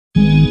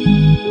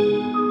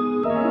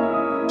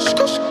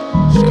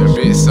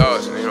big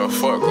sauce, you know what the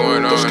fuck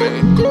going on, nigga.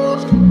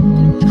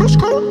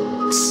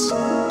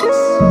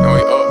 And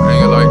we up,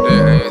 nigga, like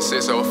that, ain't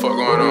shit, so what the fuck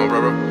going on,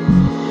 bro?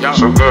 Y'all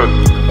So good.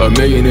 a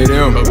million of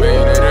them,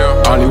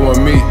 only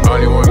want me,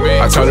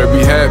 I told her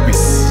be happy,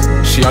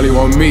 she only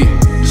want me.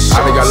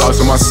 I done got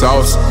lost in my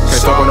sauce,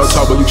 can't fuck with no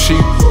talk, but you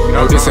cheap.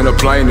 No this in the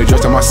plane,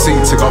 adjust in my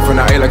seat, took off in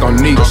the A like I'm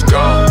neat.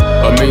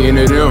 A million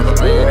of them,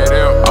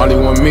 only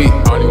want me,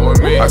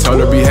 I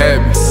told her be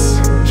happy,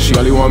 she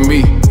only want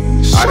me.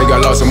 I done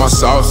got lost in my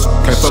sauce,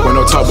 can't fuck with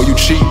no talk, but you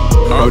cheap.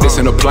 No this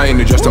in the plane,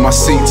 adjust in my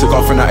seat, took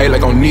off in the A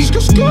like I'm neat.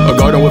 A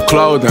golden with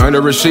clothing,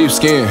 under a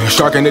sheepskin,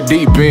 shark in the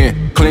deep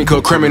end. Clean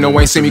cut criminal,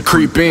 ain't see me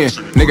creep in.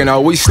 Nigga,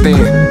 now we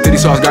stand. Diddy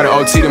sauce got an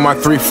OT to my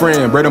 3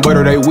 friends. Bread and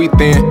butter, they wheat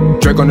thin.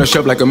 Drake on the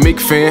shelf like a Meek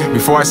fan.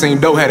 Before I seen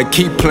dough, had a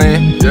keep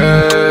plan.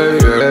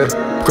 Yeah.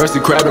 Krusty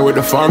Krabin with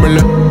the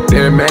formula.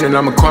 Dead man and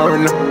I'm a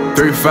coroner.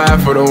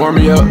 3-5 for the warm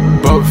me up.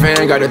 Boat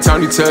fan, got a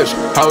Tony touch.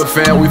 Howard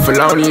fan, we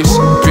Felonious.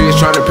 Pigs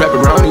tryna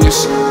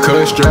pepperonious.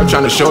 Cut strap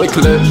tryna show it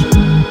clutch.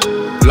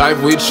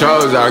 Life we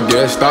chose, I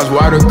guess. That's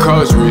why the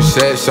coast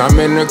resets. I'm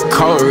in the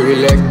cold,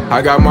 relax.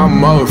 I got my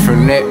mode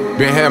from that.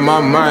 Been had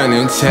my mind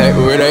intact,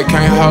 where they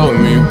can't hold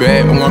me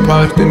back. One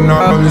posting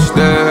all this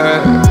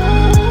that.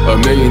 A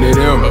million of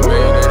them,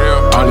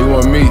 only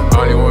want me.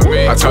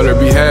 I told her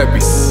be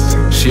happy,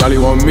 she only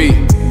want me.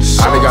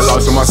 I done got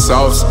lost in my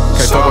sauce,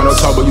 can't fuck with no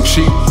talk, but you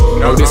cheap.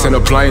 No this in the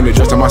plane,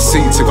 adjust in my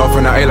seat, took off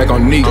in the A like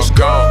I'm neat.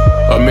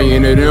 A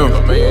million of them,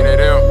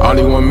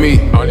 only want me.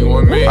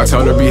 I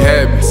told her be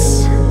happy,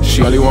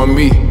 she only want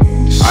me.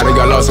 I done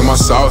got lost in my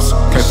sauce,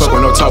 can't fuck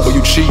with no talk, but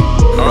you cheap.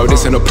 No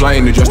this in the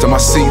plane, adjust in my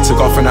seat, took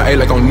off in the A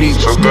like I'm neat.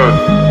 So good.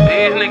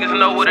 These niggas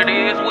know what it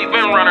is, we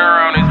been running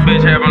around this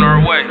bitch having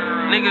our way.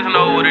 Niggas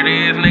know what it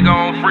is, nigga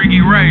on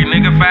Freaky Ray,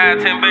 nigga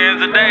 5-10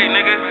 bands a day,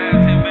 nigga.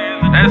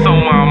 That's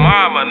on my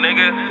mama,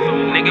 nigga.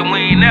 Nigga,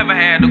 we ain't never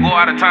had to go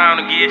out of town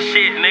to get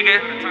shit,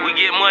 nigga. We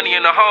get money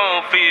in the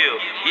home field,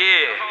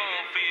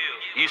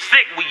 yeah. You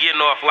sick we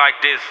getting off like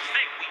this.